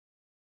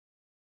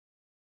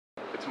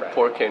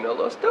¿Por qué no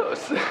los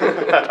dos?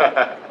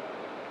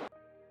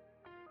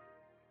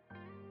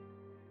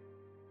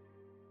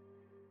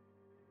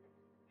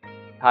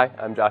 Hi,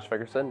 I'm Josh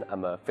Vickerson.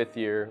 I'm a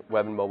fifth-year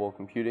web and mobile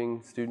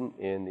computing student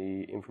in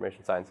the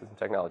Information Sciences and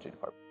Technology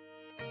department.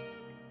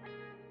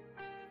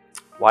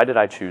 Why did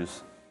I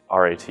choose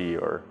RIT,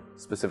 or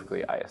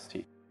specifically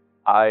IST?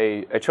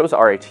 I chose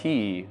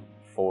RIT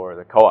for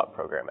the co-op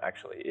program,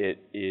 actually.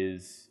 It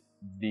is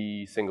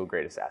the single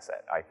greatest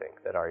asset, I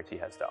think, that RIT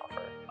has to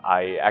offer.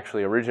 I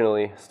actually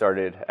originally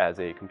started as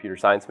a computer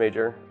science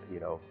major.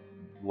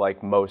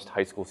 Like most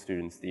high school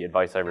students, the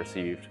advice I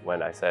received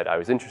when I said I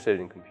was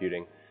interested in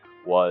computing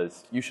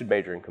was, you should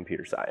major in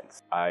computer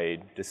science. I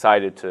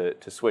decided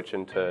to switch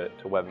into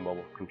web and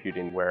mobile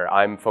computing, where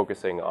I'm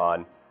focusing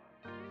on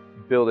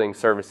building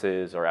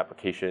services or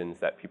applications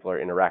that people are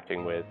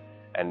interacting with,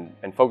 and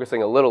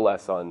focusing a little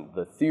less on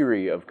the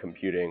theory of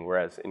computing,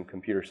 whereas in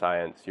computer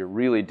science, you're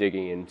really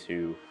digging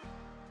into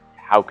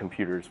how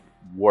computers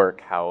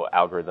work, how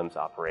algorithms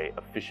operate,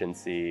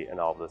 efficiency, and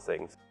all of those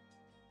things.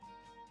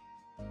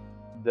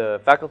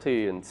 The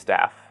faculty and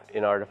staff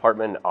in our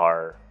department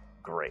are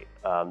great.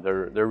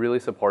 They're really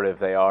supportive.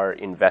 They are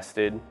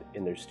invested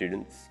in their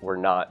students. We're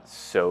not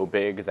so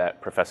big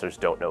that professors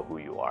don't know who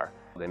you are.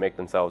 They make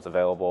themselves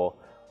available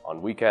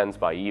on weekends,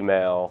 by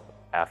email,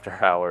 after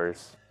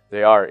hours.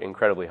 They are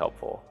incredibly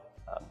helpful.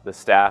 The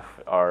staff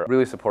are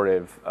really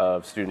supportive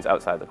of students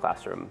outside the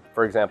classroom.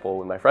 For example,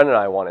 when my friend and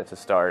I wanted to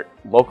start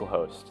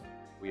localhost,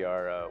 we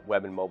are a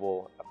web and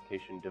mobile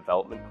application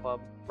development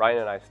club. Ryan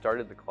and I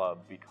started the club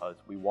because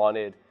we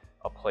wanted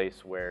a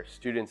place where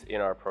students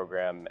in our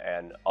program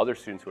and other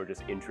students who are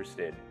just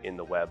interested in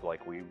the web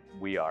like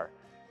we are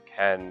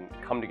can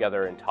come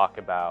together and talk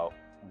about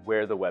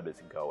where the web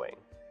is going.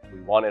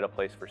 We wanted a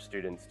place for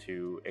students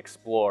to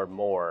explore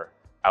more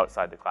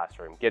outside the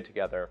classroom, get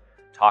together,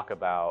 talk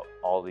about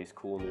all these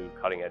cool new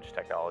cutting-edge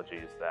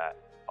technologies that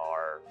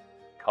are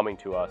coming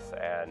to us,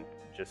 and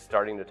just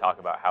starting to talk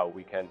about how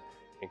we can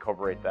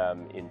incorporate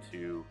them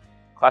into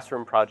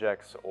classroom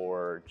projects,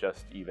 or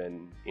just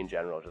even in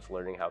general, just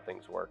learning how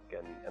things work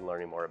and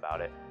learning more about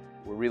it.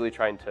 We're really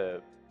trying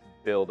to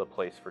build a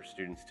place for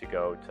students to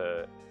go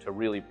to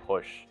really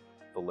push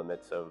the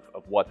limits of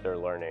what they're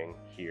learning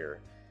here.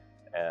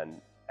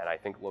 And I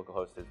think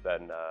localhost has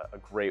been a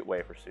great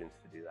way for students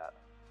to do that.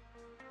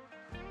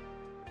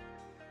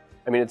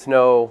 I mean, it's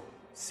no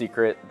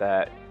secret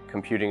that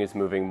computing is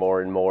moving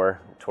more and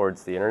more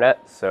towards the internet,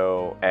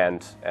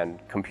 and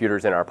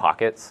computers in our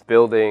pockets.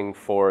 Building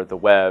for the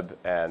web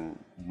and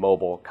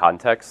mobile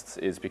contexts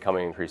is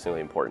becoming increasingly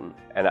important.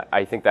 And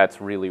I think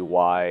that's really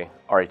why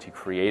RIT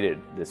created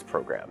this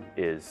program,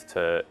 is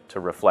to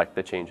reflect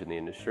the change in the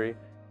industry.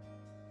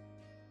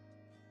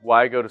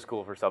 Why go to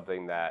school for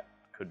something that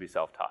could be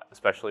self-taught,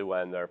 especially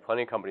when there are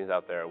plenty of companies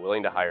out there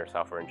willing to hire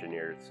software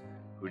engineers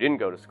who didn't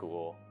go to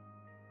school,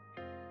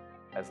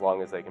 as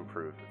long as they can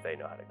prove that they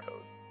know how to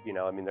code.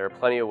 I mean, there are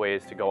plenty of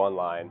ways to go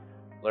online,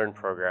 learn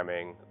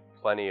programming,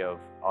 plenty of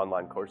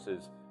online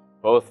courses,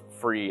 both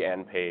free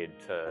and paid,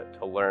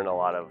 to learn a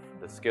lot of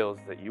the skills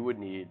that you would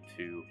need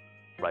to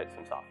write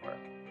some software.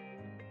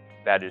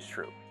 That is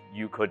true.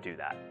 You could do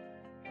that.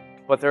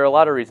 But there are a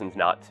lot of reasons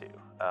not to.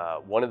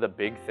 One of the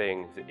big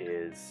things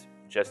is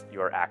just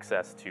your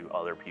access to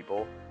other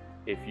people.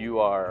 If you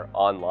are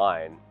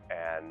online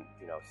and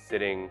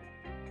sitting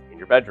in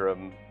your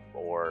bedroom,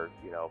 or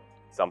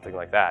something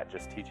like that,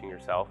 just teaching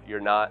yourself,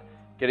 you're not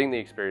getting the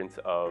experience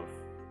of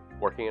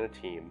working in a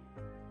team.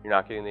 You're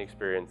not getting the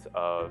experience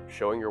of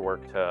showing your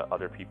work to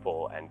other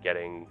people and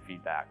getting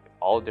feedback,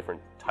 all different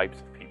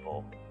types of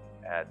people,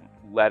 and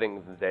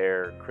letting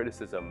their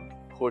criticism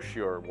push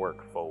your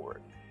work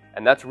forward.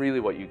 And that's really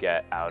what you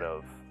get out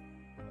of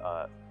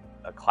a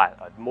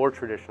more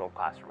traditional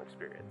classroom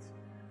experience.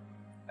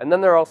 And then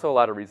there are also a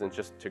lot of reasons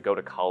just to go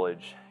to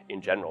college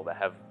in general that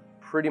have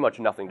pretty much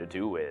nothing to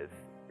do with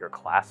your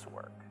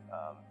classwork.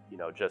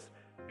 Just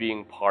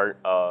being part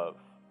of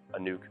a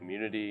new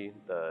community,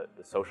 the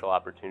social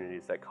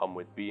opportunities that come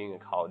with being a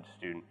college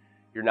student,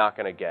 you're not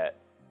going to get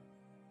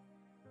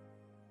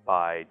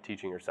by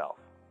teaching yourself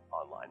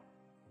online.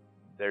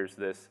 There's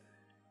this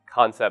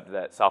concept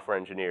that software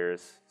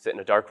engineers sit in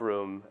a dark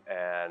room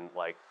and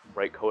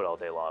write code all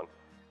day long.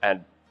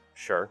 And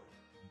sure,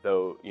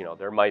 though,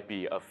 there might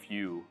be a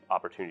few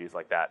opportunities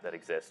like that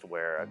exist,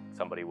 where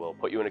somebody will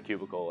put you in a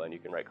cubicle and you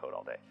can write code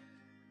all day.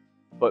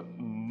 But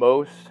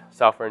most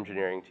software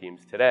engineering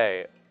teams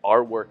today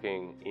are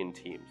working in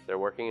teams. They're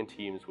working in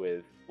teams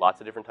with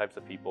lots of different types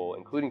of people,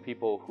 including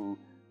people who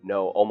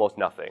know almost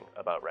nothing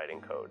about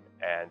writing code.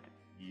 And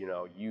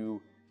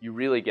you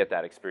really get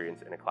that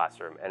experience in a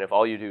classroom. And if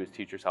all you do is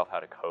teach yourself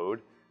how to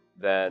code,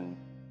 then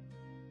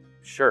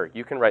sure,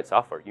 you can write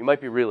software. You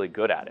might be really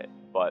good at it,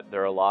 but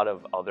there are a lot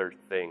of other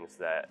things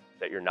that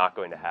you're not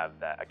going to have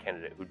that a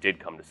candidate who did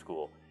come to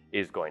school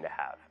is going to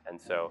have. And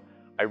so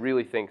I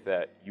really think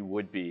that you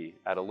would be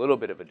at a little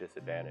bit of a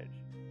disadvantage.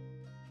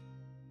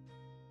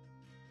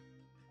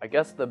 I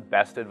guess the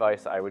best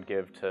advice I would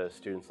give to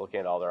students looking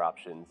at all their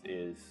options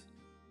is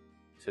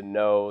to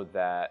know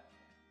that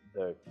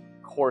the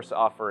course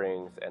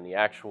offerings and the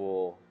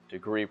actual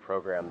degree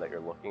program that you're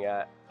looking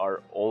at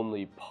are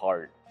only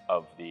part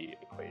of the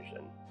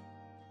equation.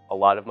 A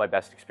lot of my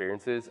best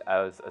experiences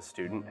as a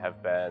student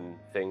have been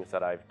things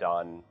that I've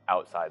done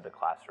outside the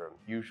classroom,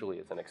 usually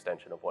as an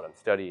extension of what I'm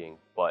studying,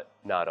 but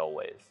not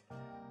always.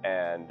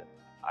 And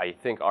I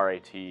think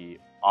RIT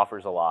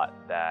offers a lot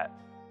that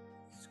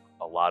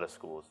a lot of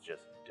schools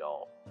just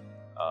don't.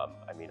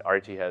 I mean,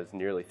 RIT has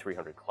nearly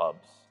 300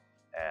 clubs,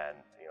 and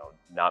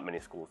not many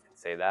schools can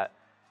say that.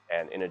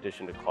 And in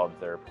addition to clubs,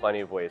 there are plenty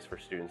of ways for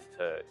students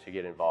to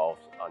get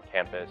involved on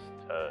campus,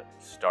 to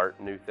start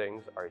new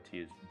things. RIT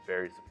is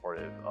very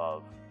supportive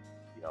of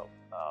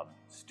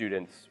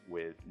students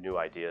with new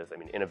ideas. I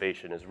mean,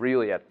 innovation is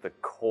really at the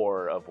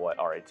core of what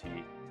RIT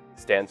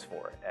stands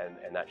for,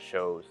 and that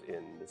shows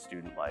in the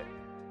student life.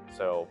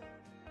 So,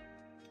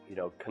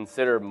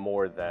 consider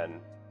more than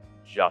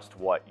just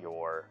what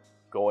you're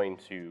going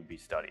to be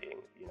studying.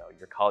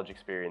 Your college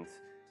experience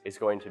is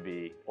going to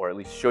be, or at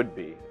least should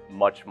be,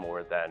 much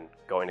more than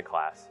going to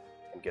class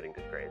and getting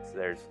good grades.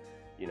 There's,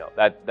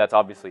 that's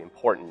obviously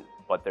important,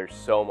 but there's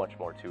so much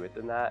more to it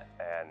than that,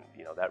 and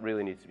that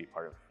really needs to be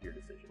part of your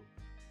decision.